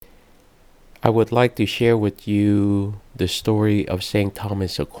I would like to share with you the story of St.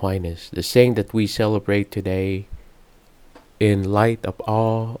 Thomas Aquinas, the saint that we celebrate today in light of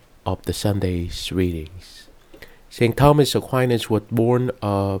all of the Sunday's readings. St. Thomas Aquinas was born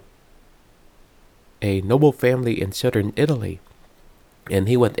of a noble family in southern Italy, and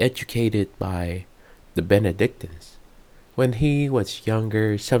he was educated by the Benedictines. When he was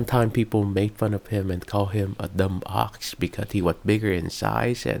younger, sometimes people made fun of him and called him a dumb ox because he was bigger in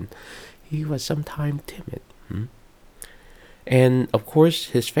size and he was sometimes timid. And of course,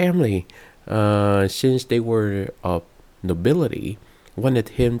 his family, since they were of nobility, wanted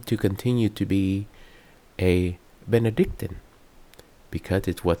him to continue to be a Benedictine because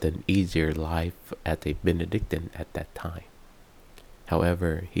it was an easier life as a Benedictine at that time.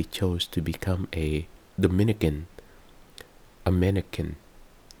 However, he chose to become a Dominican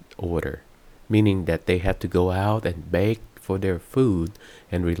order, meaning that they had to go out and beg for their food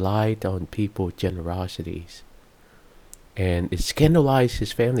and relied on people's generosities. And it scandalized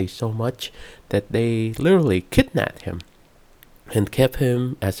his family so much that they literally kidnapped him and kept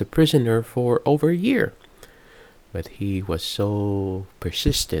him as a prisoner for over a year. But he was so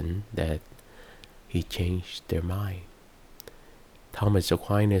persistent that he changed their mind. Thomas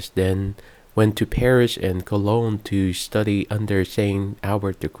Aquinas then went to Paris and Cologne to study under Saint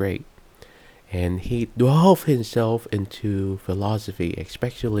Albert the Great. And he delved himself into philosophy,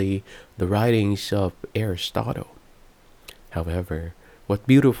 especially the writings of Aristotle. However, what's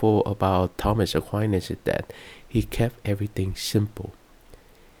beautiful about Thomas Aquinas is that he kept everything simple.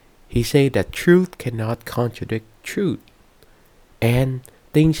 He said that truth cannot contradict truth, and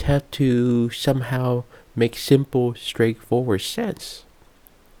things have to somehow make simple, straightforward sense.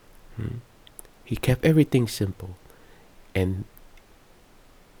 He kept everything simple, and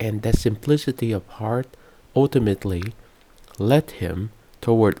that simplicity of heart ultimately led him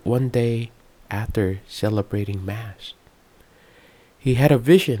toward one day after celebrating Mass. He had a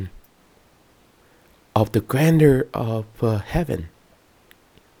vision of the grandeur of heaven,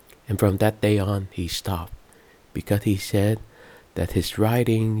 and from that day on he stopped because he said that his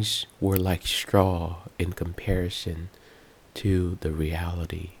writings were like straw in comparison to the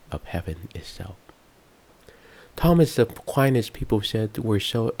reality of heaven itself. Thomas Aquinas, people said, was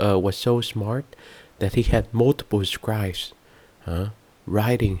so smart that he had multiple scribes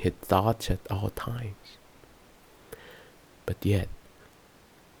writing his thoughts at all times. But yet,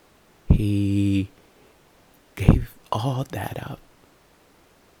 he gave all that up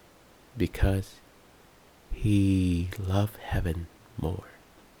because he loved heaven more.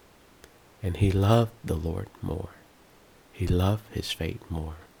 And he loved the Lord more. He loved his faith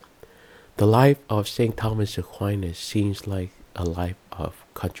more. The life of St. Thomas Aquinas seems like a life of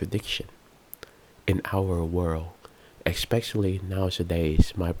contradiction in our world, especially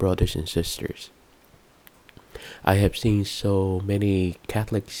nowadays, my brothers and sisters. I have seen so many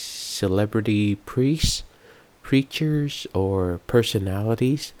Catholic celebrity priests, preachers, or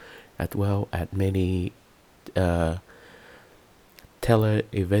personalities, as well as many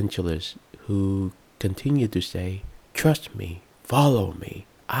televangelists who continue to say, "Trust me, follow me.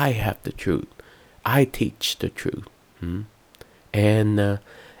 I have the truth. I teach the truth." And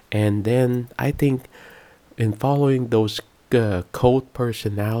then I think in following those cult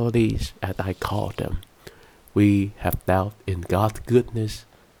personalities, as I call them, we have doubt in God's goodness,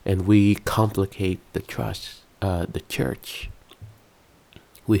 and we complicate the church.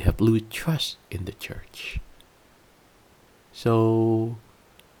 We have lose trust in the church. So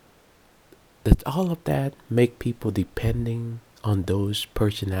does all of that make people depending on those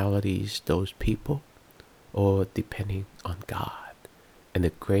personalities, those people, or depending on God and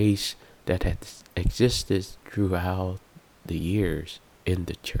the grace that has existed throughout the years in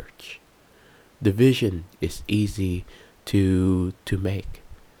the church? Division is easy to make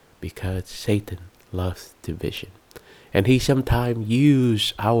because Satan loves division. And he sometimes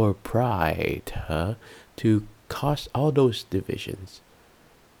uses our pride to cause all those divisions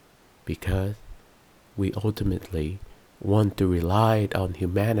because we ultimately want to rely on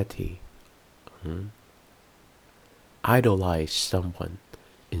humanity, idolize someone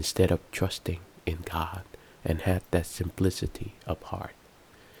instead of trusting in God and have that simplicity of heart.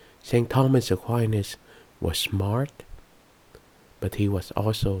 St. Thomas Aquinas was smart, but he was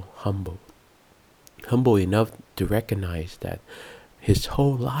also humble. Humble enough to recognize that his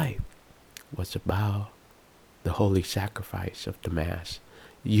whole life was about the holy sacrifice of the Mass,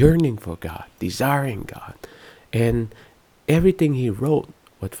 yearning for God, desiring God, and everything he wrote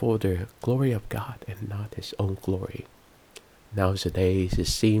was for the glory of God and not his own glory. Nowadays, it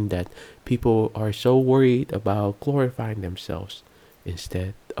seems that people are so worried about glorifying themselves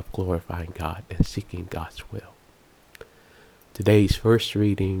instead of glorifying God and seeking God's will. Today's first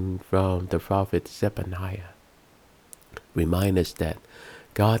reading from the prophet Zephaniah reminds us that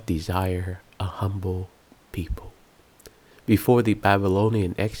God desires a humble people. Before the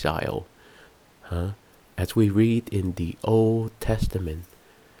Babylonian exile, as we read in the Old Testament,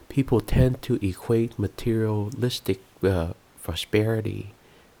 people tend to equate materialistic prosperity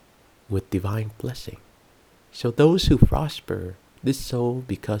with divine blessing. So those who prosper did so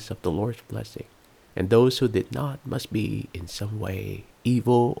because of the Lord's blessing, and those who did not must be in some way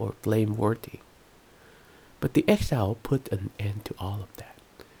evil or blameworthy. But the exile put an end to all of that,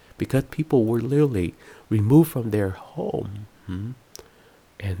 because people were literally removed from their home, and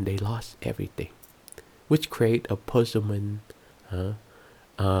they lost everything, which create a puzzlement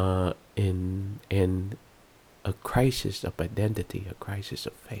in a crisis of identity, a crisis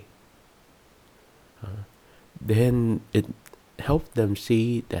of faith. Then it helped them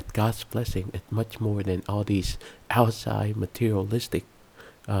see that God's blessing is much more than all these outside materialistic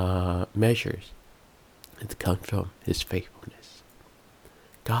measures. It comes from His faithfulness.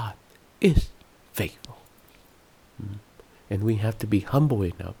 God is faithful. And we have to be humble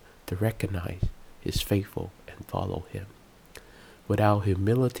enough to recognize His faithful and follow Him. Without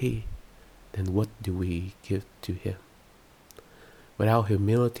humility, then what do we give to Him? Without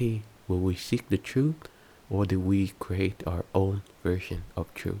humility, will we seek the truth, or do we create our own version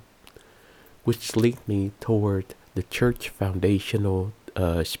of truth? Which lead me toward the church foundational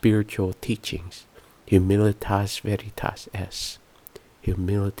spiritual teachings. Humilitas veritas est.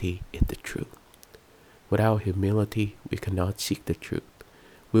 Humility is the truth. Without humility, we cannot seek the truth.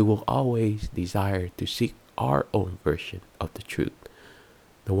 We will always desire to seek our own version of the truth.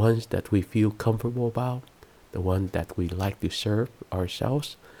 The ones that we feel comfortable about, the one that we like to serve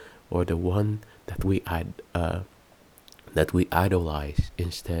ourselves, or the one that we idolize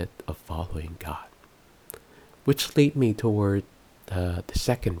instead of following God. Which lead me toward the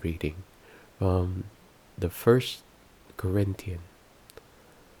second reading from the 1 Corinthians.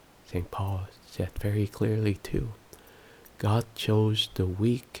 St. Paul said very clearly too, God chose the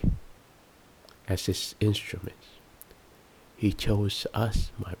weak as His instruments. He chose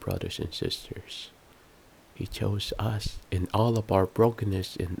us, my brothers and sisters. He chose us in all of our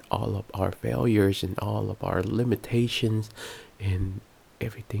brokenness, in all of our failures, in all of our limitations, in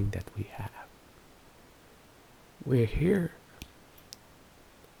everything that we have. We're here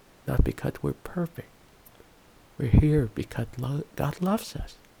not because we're perfect. We're here because God loves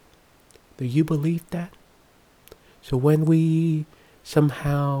us. Do you believe that? So when we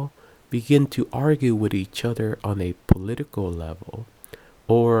somehow begin to argue with each other on a political level,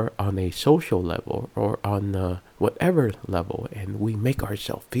 or on a social level, or on whatever level, and we make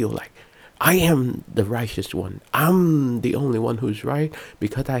ourselves feel like, I am the righteous one, I'm the only one who's right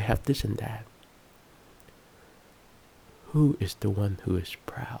because I have this and that. Who is the one who is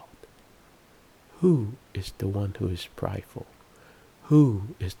proud? Who is the one who is prideful?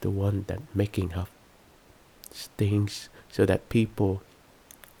 Who is the one that making up things so that people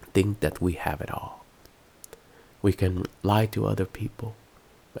think that we have it all? We can lie to other people,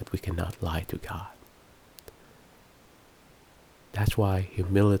 but we cannot lie to God. That's why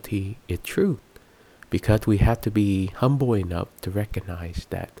humility is truth, because we have to be humble enough to recognize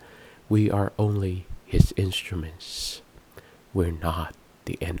that we are only His instruments. We're not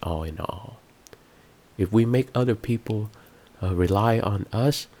the end all in all. If we make other people rely on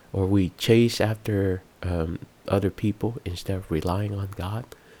us, or we chase after other people instead of relying on God,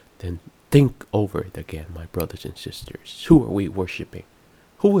 then think over it again, my brothers and sisters. Who are we worshiping?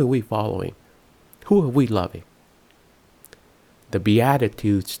 Who are we following? Who are we loving? The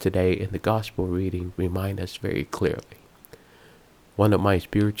Beatitudes today in the Gospel reading remind us very clearly. One of my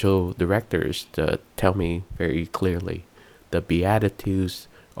spiritual directors tell me very clearly, the Beatitudes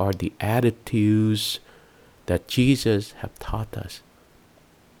are the attitudes that Jesus have taught us.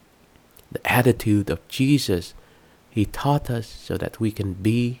 The attitude of Jesus, He taught us so that we can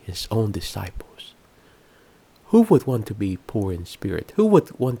be His own disciples. Who would want to be poor in spirit? Who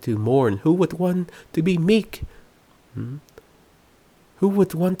would want to mourn? Who would want to be meek? Who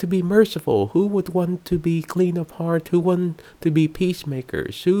would want to be merciful? Who would want to be clean of heart? Who want to be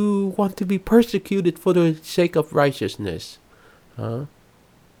peacemakers? Who want to be persecuted for the sake of righteousness?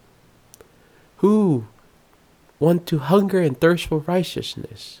 Who want to hunger and thirst for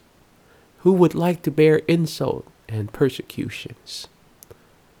righteousness? Who would like to bear insult and persecutions?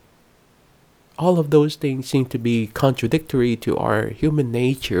 All of those things seem to be contradictory to our human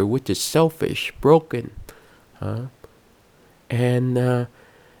nature, which is selfish, broken, and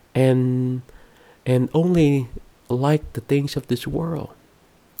only like the things of this world.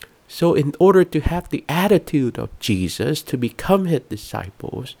 So in order to have the attitude of Jesus, to become his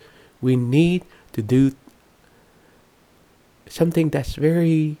disciples, we need to do something that's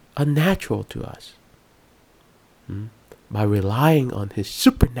very unnatural to us. By relying on his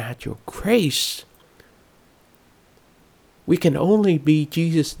supernatural grace. We can only be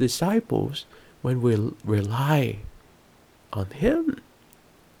Jesus' disciples when we rely on him.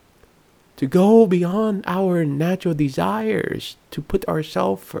 To go beyond our natural desires, to put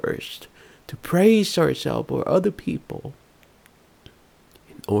ourselves first, to praise ourselves or other people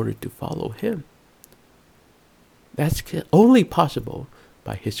in order to follow him. That's only possible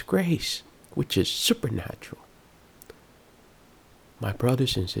by his grace, which is supernatural. My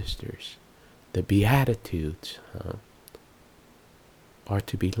brothers and sisters, the Beatitudes are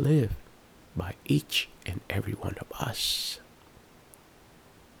to be lived by each and every one of us.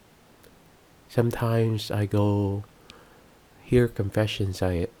 Sometimes I go hear confessions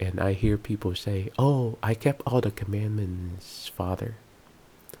and I hear people say, "Oh, I kept all the commandments, Father.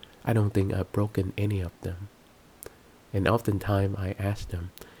 I don't think I've broken any of them." And oftentimes I ask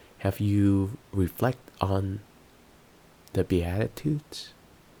them, have you reflect on the Beatitudes?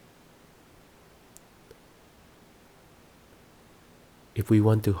 If we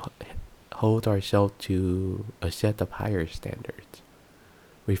want to hold ourselves to a set of higher standards,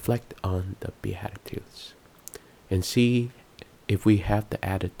 reflect on the Beatitudes and see if we have the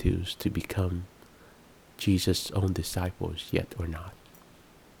attitudes to become Jesus' own disciples yet or not.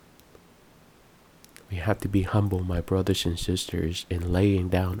 We have to be humble, my brothers and sisters, in laying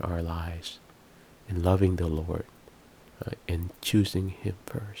down our lives, in loving the Lord, and choosing him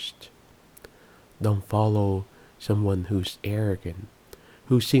first. Don't follow someone who's arrogant,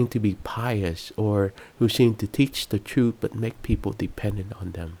 who seem to be pious, or who seem to teach the truth but make people dependent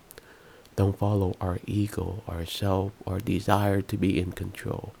on them. Don't follow our ego, our self, our desire to be in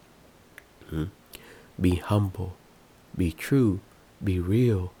control. Be humble, be true, be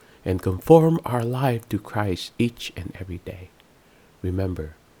real, and conform our life to Christ each and every day.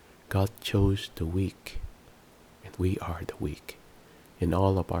 Remember, God chose the weak, and we are the weak. In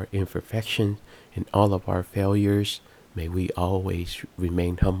all of our imperfections, in all of our failures, may we always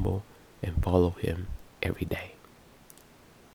remain humble and follow him every day.